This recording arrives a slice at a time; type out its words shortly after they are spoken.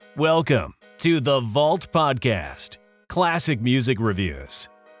Welcome to the Vault Podcast, classic music reviews,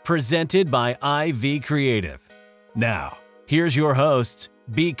 presented by IV Creative. Now, here's your hosts,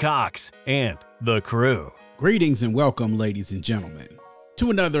 B. Cox and the crew. Greetings and welcome, ladies and gentlemen, to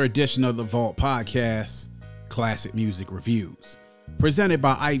another edition of the Vault Podcast, classic music reviews, presented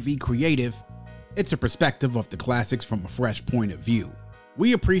by IV Creative. It's a perspective of the classics from a fresh point of view.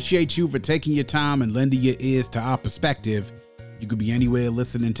 We appreciate you for taking your time and lending your ears to our perspective. You could be anywhere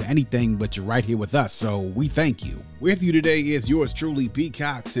listening to anything, but you're right here with us, so we thank you. With you today is yours truly, B.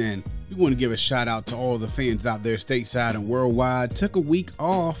 Cox, and we want to give a shout out to all the fans out there stateside and worldwide. Took a week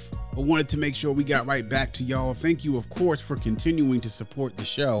off, but wanted to make sure we got right back to y'all. Thank you, of course, for continuing to support the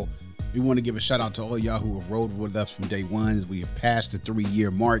show. We want to give a shout out to all y'all who have rode with us from day one as we have passed the 3-year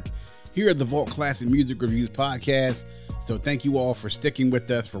mark here at the Vault Classic Music Reviews Podcast. So thank you all for sticking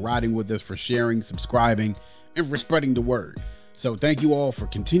with us, for riding with us, for sharing, subscribing, and for spreading the word. So thank you all for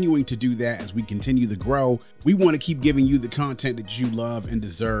continuing to do that as we continue to grow. We want to keep giving you the content that you love and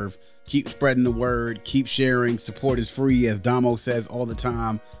deserve. Keep spreading the word, keep sharing. Support is free, as Damo says all the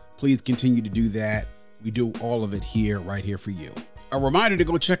time. Please continue to do that. We do all of it here, right here for you. A reminder to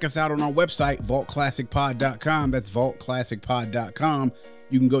go check us out on our website, vaultclassicpod.com. That's vaultclassicpod.com.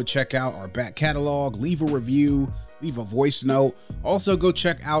 You can go check out our back catalog, leave a review, leave a voice note. Also go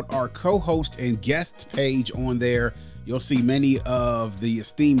check out our co-host and guest page on there. You'll see many of the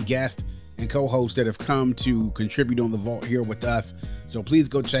esteemed guests and co-hosts that have come to contribute on the Vault here with us. So please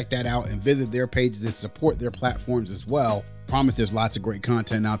go check that out and visit their pages and support their platforms as well. Promise there's lots of great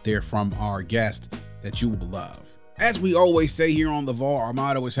content out there from our guests that you will love. As we always say here on the Vault, our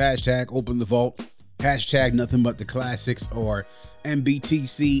motto is hashtag open the vault, hashtag nothing but the classics, or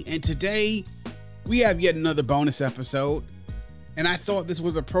MBTC. And today we have yet another bonus episode. And I thought this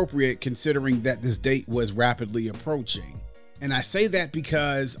was appropriate considering that this date was rapidly approaching. And I say that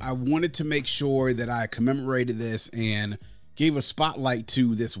because I wanted to make sure that I commemorated this and gave a spotlight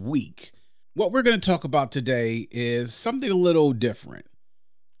to this week. What we're going to talk about today is something a little different.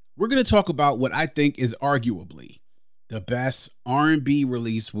 We're going to talk about what I think is arguably the best R&B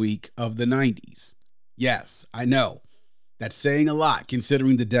release week of the 90s. Yes, I know. That's saying a lot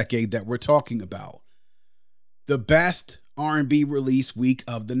considering the decade that we're talking about. The best R&B release week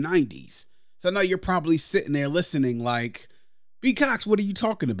of the 90s. So I know you're probably sitting there listening like, B. Cox, what are you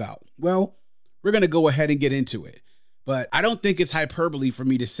talking about? Well, we're going to go ahead and get into it. But I don't think it's hyperbole for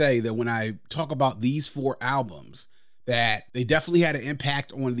me to say that when I talk about these 4 albums, that they definitely had an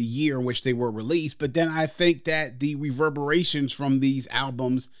impact on the year in which they were released. But then I think that the reverberations from these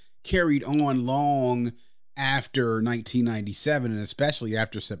albums carried on long after 1997, and especially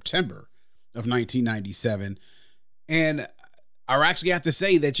after September of 1997. And I actually have to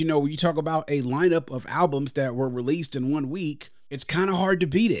say that, when you talk about a lineup of albums that were released in 1 week, it's kind of hard to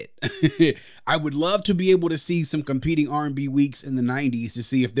beat it. I would love to be able to see some competing R&B weeks in the 90s to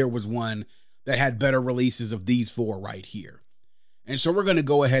see if there was one that had better releases of these 4 right here. And so we're going to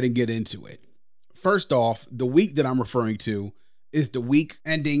go ahead and get into it. First off, the week that I'm referring to is the week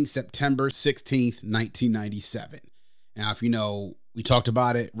ending September 16th, 1997. Now, if you know, we talked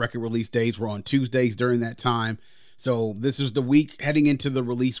about it, record release days were on Tuesdays during that time. So this is the week heading into the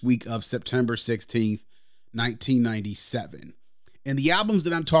release week of September 16th, 1997. And the albums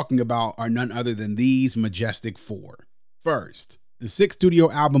that I'm talking about are none other than these majestic 4. First, the 6th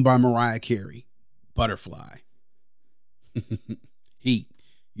studio album by Mariah Carey, Butterfly. Heat.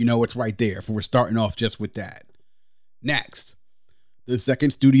 You know it's right there, for we're starting off just with that. Next, the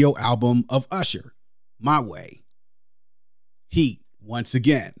 2nd studio album of Usher, My Way. Heat, once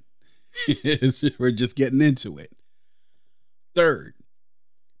again. We're just getting into it. Third,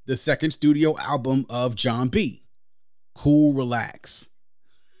 the 2nd studio album of Jon B, Cool Relax.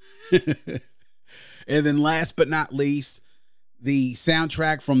 And then last but not least, the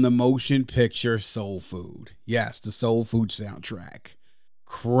soundtrack from the motion picture Soul Food. Yes, the Soul Food soundtrack.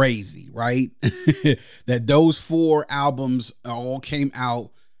 Crazy, right? That those 4 albums all came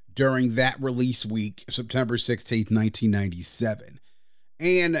out during that release week, September 16th, 1997.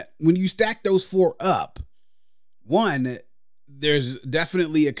 And when you stack those 4 up, one, there's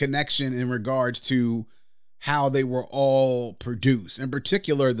definitely a connection in regards to how they were all produced. In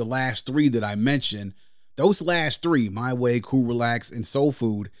particular, the last 3 that I mentioned, those last 3, My Way, Cool Relax, and Soul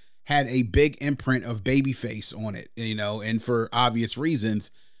Food, had a big imprint of Babyface on it, and for obvious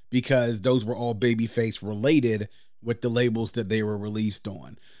reasons, because those were all Babyface related with the labels that they were released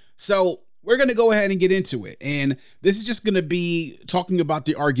on. So we're going to go ahead and get into it. And this is just going to be talking about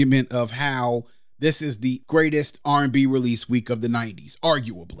the argument of how this is the greatest R&B release week of the 90s,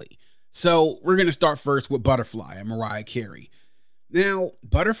 arguably. So we're going to start first with Butterfly and Mariah Carey. Now,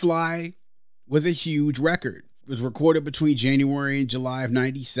 Butterfly was a huge record. It was recorded between January and July of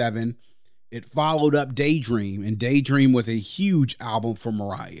 97. It followed up Daydream, and Daydream was a huge album for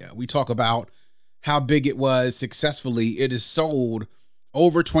Mariah. We talk about how big it was successfully. It has sold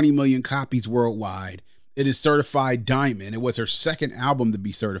over 20 million copies worldwide. It is certified diamond. It was her second album to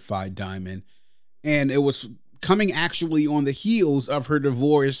be certified diamond. And it was coming actually on the heels of her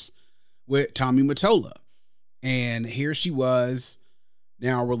divorce with Tommy Mottola. And here she was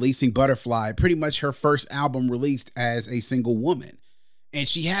now releasing Butterfly, pretty much her first album released as a single woman. And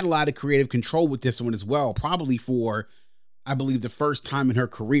she had a lot of creative control with this one as well, probably for, I believe, the first time in her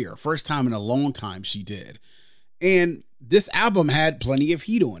career, first time in a long time she did. And this album had plenty of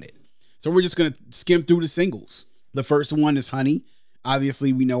heat on it. So we're just going to skim through the singles. The first one is Honey.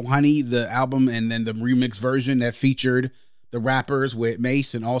 Obviously, we know Honey, the album, and then the remix version that featured the rappers with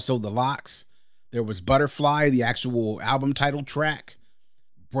Mace and also the Lox. There was Butterfly, the actual album title track.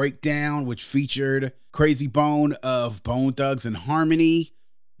 Breakdown, which featured Crazy Bone of Bone Thugs and Harmony.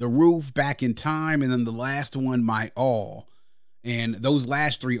 The Roof, Back in Time. And then the last one, My All. And those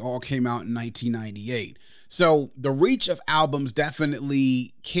last three all came out in 1998. So the reach of albums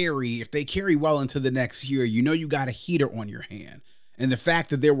definitely carry, if they carry well into the next year, you know you got a heater on your hand. And the fact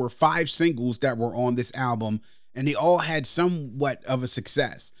that there were 5 singles that were on this album, and they all had somewhat of a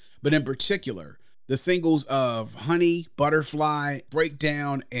success. But in particular, the singles of Honey, Butterfly,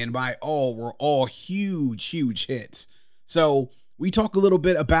 Breakdown, and My All were all huge, huge hits. So we talk a little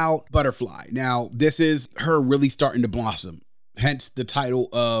bit about Butterfly. Now, this is her really starting to blossom, hence the title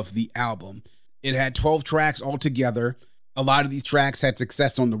of the album. It had 12 tracks altogether. A lot of these tracks had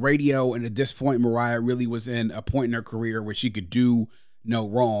success on the radio, and at this point, Mariah really was in a point in her career where she could do no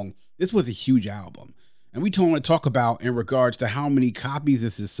wrong. This was a huge album. And we want to talk about in regards to how many copies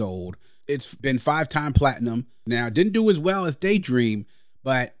this has sold. It's been 5-time platinum. Now, it didn't do as well as Daydream,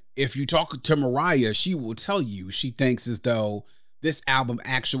 but if you talk to Mariah, she will tell you she thinks as though this album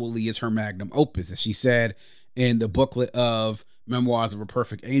actually is her magnum opus, as she said in the booklet of Memoirs of a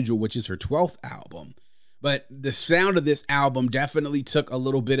Perfect Angel, which is her 12th album. But the sound of this album definitely took a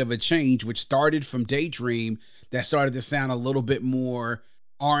little bit of a change, which started from Daydream, that started to sound a little bit more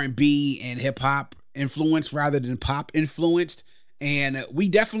R&B and hip-hop influenced rather than pop influenced. And we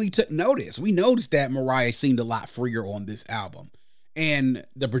definitely took notice. We noticed that Mariah seemed a lot freer on this album. And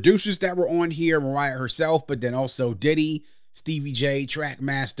the producers that were on here, Mariah herself, but then also Diddy, Stevie J,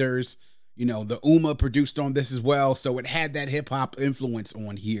 Trackmasters, you know, the Uma produced on this as well. So it had that hip hop influence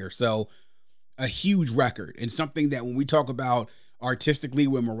on here. So a huge record, and something that when we talk about artistically,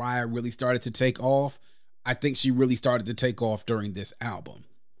 when Mariah really started to take off, I think she really started to take off during this album.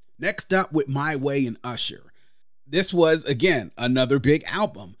 Next up with My Way and Usher. This was, again, another big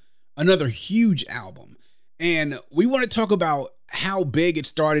album, another huge album. And we want to talk about how big it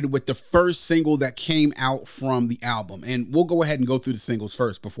started with the first single that came out from the album. And we'll go ahead and go through the singles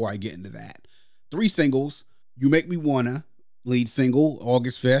first before I get into that. 3 singles: You Make Me Wanna, lead single,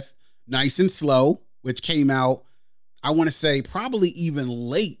 August 5th. Nice and Slow, which came out, I want to say, probably even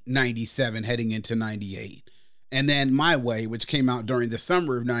late 97 heading into 98. And then My Way, which came out during the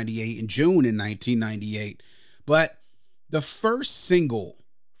summer of 98 and June in 1998. But the first single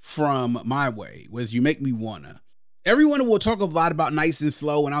from My Way was You Make Me Wanna. Everyone will talk a lot about Nice and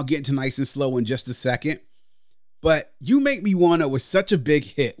Slow, and I'll get into Nice and Slow in just a second. But You Make Me Wanna was such a big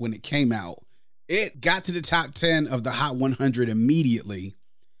hit when it came out. It got to the top 10 of the Hot 100 immediately.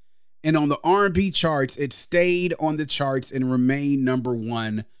 And on the R&B charts, it stayed on the charts and remained number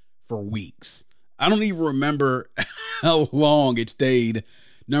 1 for weeks. I don't even remember how long it stayed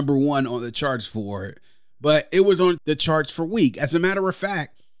number 1 on the charts for, but it was on the charts for a week. As a matter of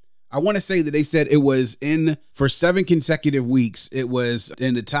fact, I want to say that they said it was in for 7 consecutive weeks. It was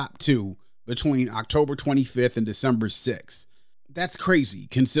in the top 2 between October 25th and December 6th. That's crazy,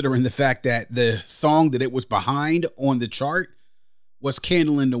 considering the fact that the song that it was behind on the chart was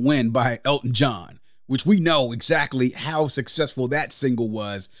Candle in the Wind by Elton John, which we know exactly how successful that single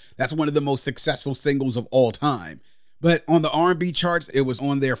was. That's one of the most successful singles of all time. But on the R&B charts, it was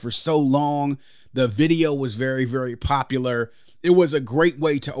on there for so long. The video was very, very popular. It was a great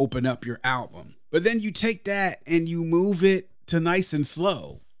way to open up your album. But then you take that and you move it to Nice and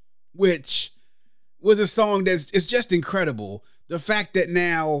Slow, which was a song that's it's just incredible. The fact that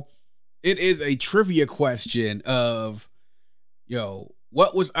now it is a trivia question of, yo,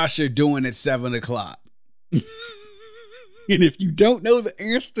 what was Usher doing at 7 o'clock? And if you don't know the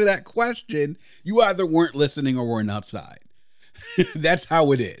answer to that question, you either weren't listening or weren't outside. That's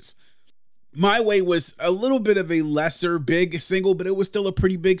how it is. My Way was a little bit of a lesser big single, but it was still a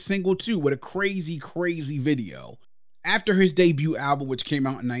pretty big single too, with a crazy, crazy video. After his debut album, which came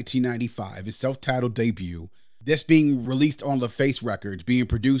out in 1995, his self-titled debut, this being released on LaFace Records, being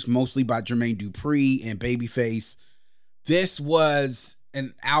produced mostly by Jermaine Dupri and Babyface, this was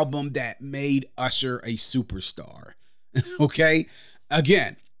an album that made Usher a superstar. Okay?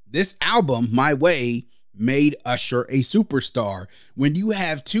 Again, this album, My Way, made Usher a superstar. When you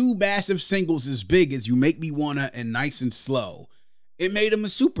have two massive singles as big as You Make Me Wanna and Nice and Slow, it made him a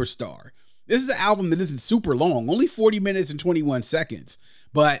superstar. This is an album that isn't super long, only 40 minutes and 21 seconds,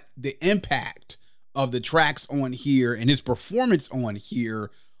 but the impact of the tracks on here and his performance on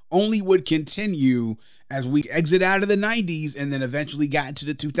here only would continue as we exit out of the 90s and then eventually got into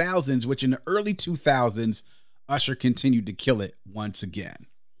the 2000s, which in the early 2000s, Usher continued to kill it once again.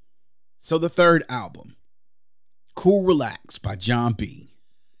 So the third album, Cool Relax by Jon B.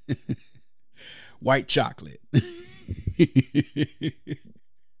 White Chocolate.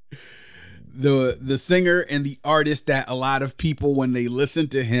 The singer and the artist that a lot of people, when they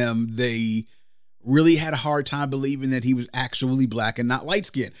listened to him, they really had a hard time believing that he was actually black and not light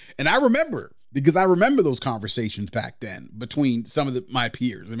skinned. And I remember, because I remember those conversations back then between some of my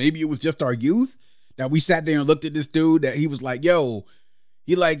peers. And maybe it was just our youth that we sat there and looked at this dude that he was like, yo,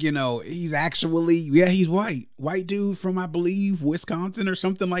 he like, you know, he's actually, yeah, he's white. White dude from, I believe, Wisconsin or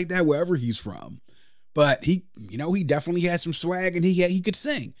something like that, wherever he's from. But he, you know, he definitely had some swag and he could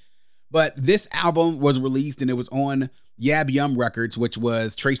sing. But this album was released and it was on Yab Yum Records, which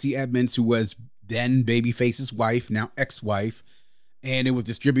was Tracy Edmonds, who was then Babyface's wife, now ex-wife. And it was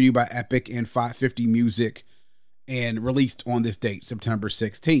distributed by Epic and 550 Music and released on this date, September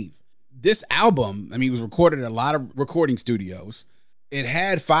 16th. This album, I mean, it was recorded at a lot of recording studios. It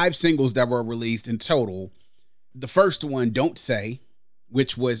had 5 singles that were released in total. The first one, Don't Say,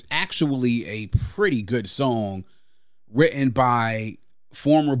 which was actually a pretty good song written by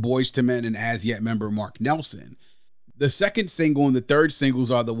former Boyz II Men and As Yet member Mark Nelson. The second single and the third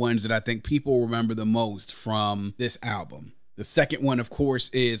singles are the ones that I think people remember the most from this album. The second one, of course,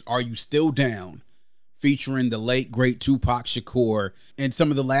 is Are You Still Down, featuring the late, great Tupac Shakur, and some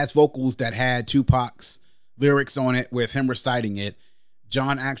of the last vocals that had Tupac's lyrics on it with him reciting it.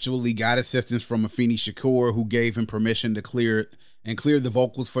 John actually got assistance from Afeni Shakur, who gave him permission to clear the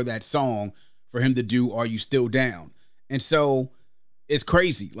vocals for that song for him to do Are You Still Down. And so it's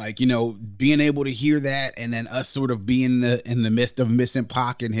crazy, like, you know, being able to hear that and then us sort of being in the midst of missing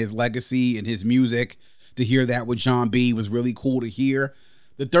Pac and his legacy and his music, to hear that with Jon B was really cool to hear.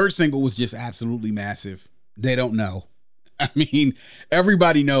 The third single was just absolutely massive. They Don't Know. I mean,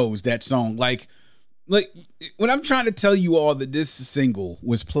 everybody knows that song. Like when I'm trying to tell you all that this single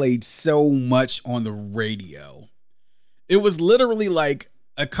was played so much on the radio, it was literally like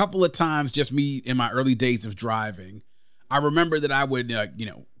a couple of times, just me in my early days of driving. I remember that I would,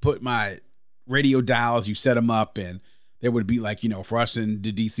 put my radio dials, you set them up, and there would be like, for us in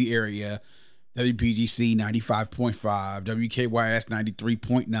the DC area, WPGC 95.5, WKYS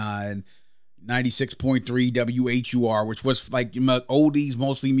 93.9, 96.3 WHUR, which was like oldies,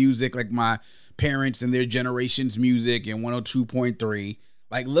 mostly music, like my parents and their generation's music, and 102.3.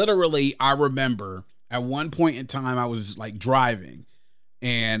 Like literally, I remember at one point in time, I was like driving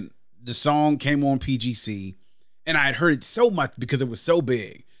and the song came on PGC. And I had heard it so much because it was so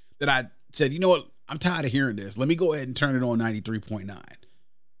big that I said, you know what? I'm tired of hearing this. Let me go ahead and turn it on 93.9.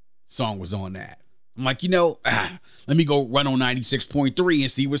 Song was on that. I'm like, let me go run on 96.3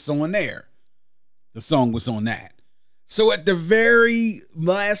 and see what's on there. The song was on that. So at the very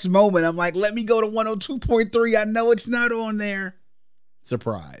last moment, I'm like, let me go to 102.3. I know it's not on there.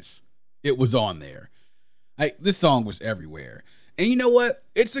 Surprise. It was on there. This song was everywhere. And you know what?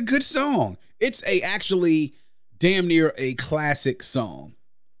 It's a good song. It's actually damn near a classic song,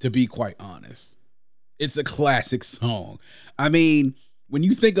 to be quite honest. It's a classic song. I mean, when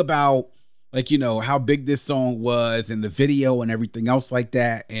you think about how big this song was and the video and everything else like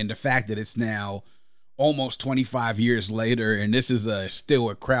that, and the fact that it's now almost 25 years later and this is still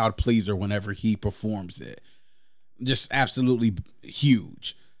a crowd pleaser whenever he performs it. Just absolutely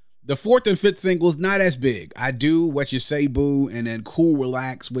huge. The fourth and fifth singles, not as big. I Do What You Say Boo, and then Cool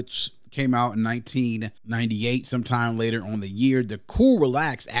Relax, which came out in 1998, sometime later on the year. The Cool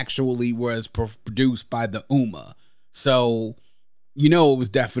Relax actually was produced by the Ummah. So, it was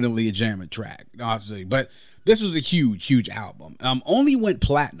definitely a jamming track, obviously. But this was a huge, huge album. Only went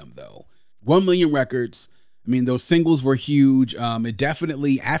platinum, though. 1 million records. I mean, those singles were huge. It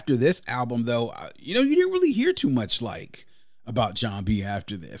definitely, after this album, though, you didn't really hear too much about Jon B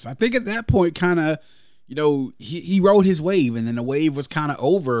after this. I think at that point, kind of, he rode his wave, and then the wave was kind of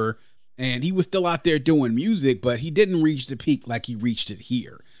over. And he was still out there doing music, but he didn't reach the peak like he reached it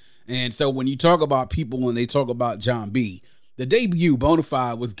here. And so when you talk about people and they talk about Jon B, the debut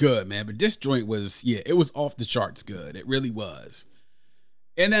Bonafide was good, man. But this joint was, it was off the charts good. It really was.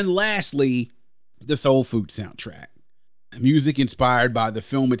 And then lastly, the Soul Food soundtrack. Music inspired by the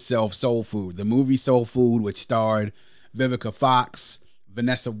film itself, Soul Food. The movie Soul Food, which starred Vivica Fox,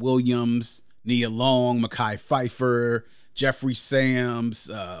 Vanessa Williams, Nia Long, Mekhi Phifer, Jeffrey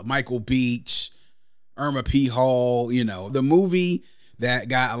Sams, Michael Beach, Irma P. Hall. The movie that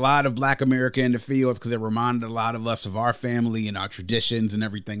got a lot of Black America in the fields because it reminded a lot of us of our family and our traditions and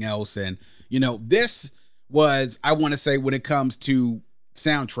everything else. And, this was, I want to say, when it comes to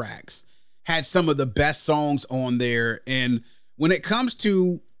soundtracks, had some of the best songs on there. And when it comes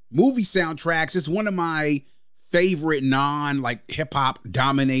to movie soundtracks, it's one of my favorite hip-hop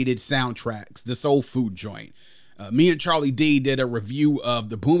dominated soundtracks, the Soul Food joint. Me and Charlie D did a review of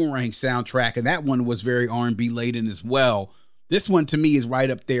the Boomerang soundtrack, and that one was very R&B laden as well. This one, to me, is right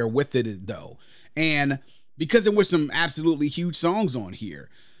up there with it, though. And because there were some absolutely huge songs on here.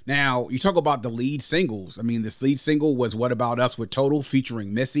 Now, you talk about the lead singles. I mean, this lead single was What About Us with Total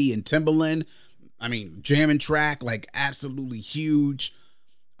featuring Missy and Timbaland. I mean, jamming track, absolutely huge.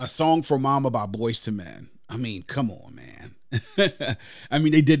 A Song for Mama by Boyz II Men. I mean, come on, man. I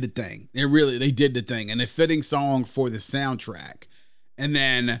mean, they did the thing. They did the thing. And a fitting song for the soundtrack. And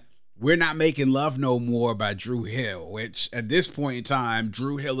then We're Not Making Love No More by Dru Hill, which at this point in time,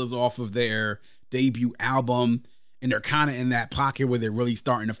 Dru Hill is off of their debut album. And they're kind of in that pocket where they're really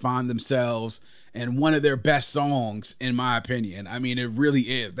starting to find themselves. And one of their best songs, in my opinion. I mean, it really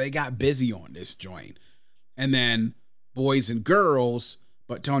is. They got busy on this joint. And then Boys and Girls,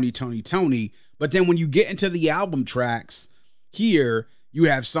 but Tony. But then when you get into the album tracks, here you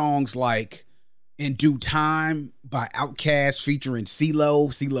have songs like In Due Time by Outkast featuring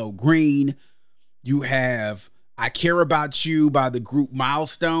CeeLo Green. You have I Care About You by the group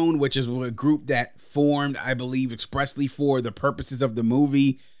Milestone, which is a group that formed, I believe, expressly for the purposes of the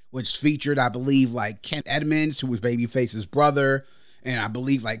movie, which featured, I believe, Kent Edmonds, who was Babyface's brother, and I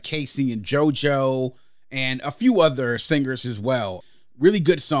believe Casey and JoJo, and a few other singers as well. Really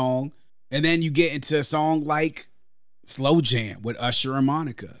good song. And then you get into a song like Slow Jam with Usher and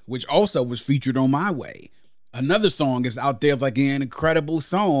Monica, which also was featured on My Way. Another song is out there an incredible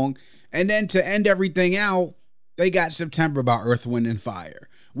song. And then to end everything out, they got September by Earth, Wind & Fire,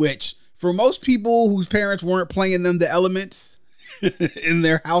 which for most people whose parents weren't playing them the elements in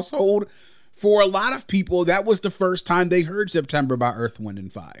their household, for a lot of people, that was the first time they heard September by Earth,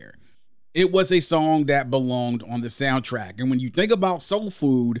 Wind & Fire. It was a song that belonged on the soundtrack. And when you think about Soul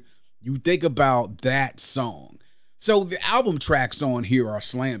Food, you think about that song. So the album tracks on here are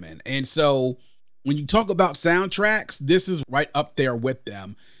slamming. And so when you talk about soundtracks, this is right up there with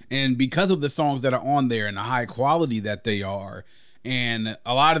them. And because of the songs that are on there and the high quality that they are, and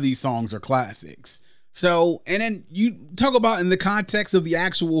a lot of these songs are classics. So, and then you talk about in the context of the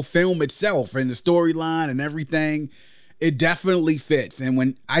actual film itself and the storyline and everything, it definitely fits. And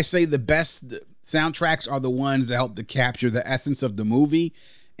when I say the best soundtracks are the ones that help to capture the essence of the movie.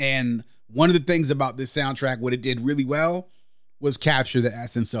 And one of the things about this soundtrack, what it did really well, was capture the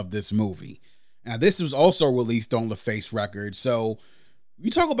essence of this movie. Now, this was also released on LaFace Records. So you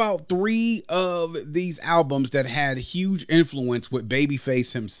talk about 3 of these albums that had huge influence with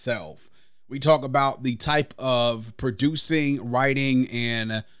Babyface himself. We talk about the type of producing, writing,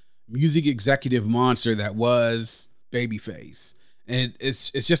 and music executive monster that was Babyface. And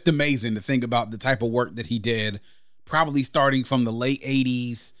it's just amazing to think about the type of work that he did, probably starting from the late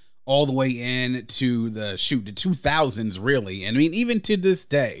 80s all the way in to the 2000s, really. And I mean, even to this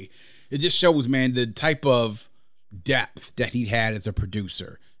day, it just shows, man, the type of depth that he had as a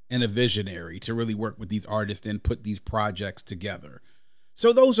producer and a visionary to really work with these artists and put these projects together.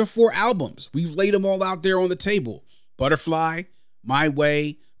 So those are 4 albums. We've laid them all out there on the table. Butterfly, My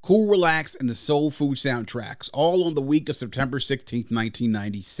Way, Cool Relax, and the Soul Food soundtracks, all on the week of September 16th,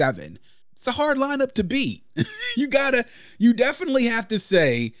 1997. It's a hard lineup to beat. You definitely have to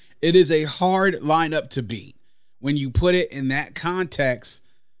say it is a hard lineup to beat. When you put it in that context,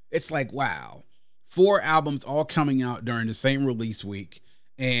 it's like, wow, 4 albums all coming out during the same release week.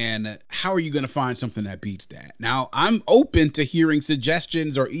 And how are you going to find something that beats that? Now, I'm open to hearing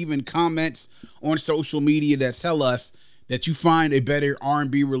suggestions or even comments on social media that tell us that you find a better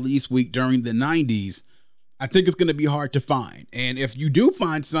R&B release week during the 90s. I think it's going to be hard to find. And if you do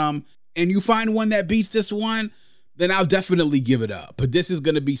find some and you find one that beats this one, then I'll definitely give it up. But this is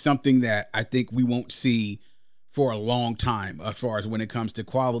going to be something that I think we won't see for a long time as far as when it comes to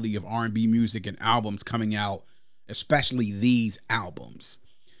quality of R&B music and albums coming out, especially these albums.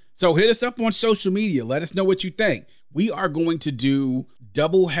 So hit us up on social media. Let us know what you think. We are going to do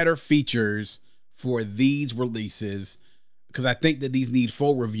double header features for these releases because I think that these need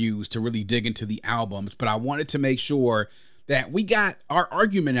full reviews to really dig into the albums. But I wanted to make sure that we got our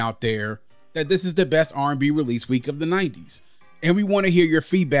argument out there that this is the best R&B release week of the 90s. And we want to hear your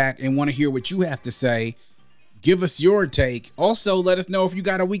feedback and want to hear what you have to say. Give us your take. Also, let us know if you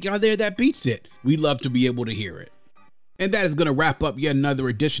got a week out there that beats it. We'd love to be able to hear it. And that is going to wrap up yet another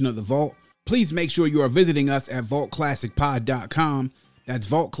edition of The Vault. Please make sure you are visiting us at vaultclassicpod.com. That's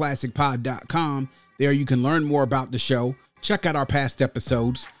vaultclassicpod.com. There you can learn more about the show, check out our past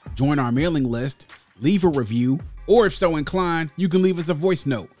episodes, join our mailing list, leave a review, or if so inclined, you can leave us a voice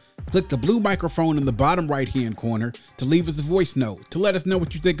note. Click the blue microphone in the bottom right-hand corner to leave us a voice note to let us know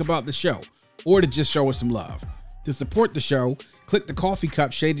what you think about the show, or to just show us some love. To support the show, click the coffee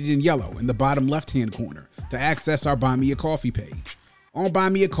cup shaded in yellow in the bottom left-hand corner to access our Buy Me a Coffee page. On Buy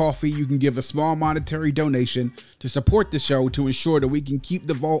Me a Coffee, you can give a small monetary donation to support the show to ensure that we can keep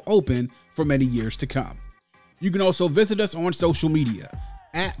the vault open for many years to come. You can also visit us on social media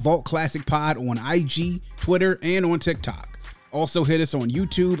at Vault Classic Pod on IG, Twitter, and on TikTok. Also hit us on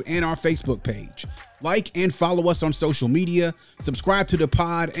YouTube and our Facebook page. Like and follow us on social media, subscribe to the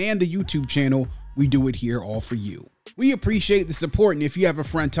pod and the YouTube channel. We do it here all for you. We appreciate the support, and if you have a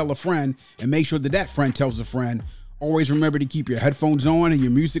friend, tell a friend, and make sure that that friend tells a friend. Always remember to keep your headphones on and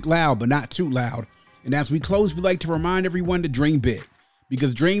your music loud, but not too loud. And as we close, we'd like to remind everyone to dream big,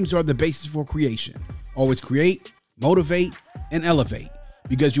 because dreams are the basis for creation. Always create, motivate, and elevate,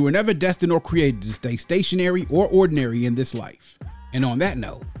 because you were never destined or created to stay stationary or ordinary in this life. And on that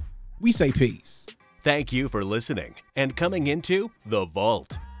note, we say peace. Thank you for listening and coming into The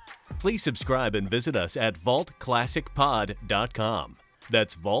Vault. Please subscribe and visit us at vaultclassicpod.com.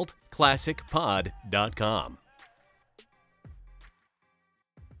 That's vaultclassicpod.com.